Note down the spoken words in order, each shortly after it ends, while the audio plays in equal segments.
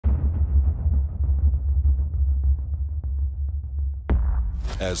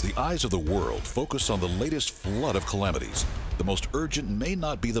As the eyes of the world focus on the latest flood of calamities, the most urgent may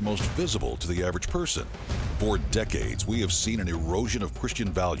not be the most visible to the average person. For decades, we have seen an erosion of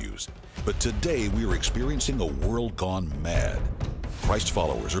Christian values, but today we are experiencing a world gone mad. Christ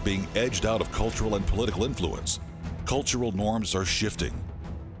followers are being edged out of cultural and political influence. Cultural norms are shifting.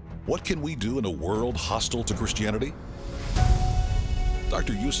 What can we do in a world hostile to Christianity?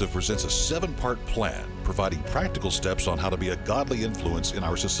 Dr. Youssef presents a 7-part plan providing practical steps on how to be a godly influence in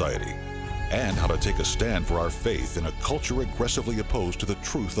our society and how to take a stand for our faith in a culture aggressively opposed to the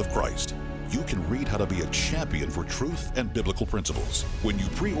truth of Christ. You can read how to be a champion for truth and biblical principles. When you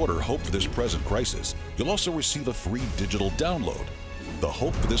pre-order Hope for This Present Crisis, you'll also receive a free digital download, the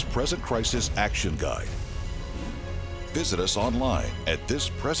Hope for This Present Crisis Action Guide. Visit us online at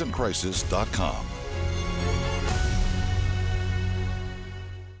thispresentcrisis.com.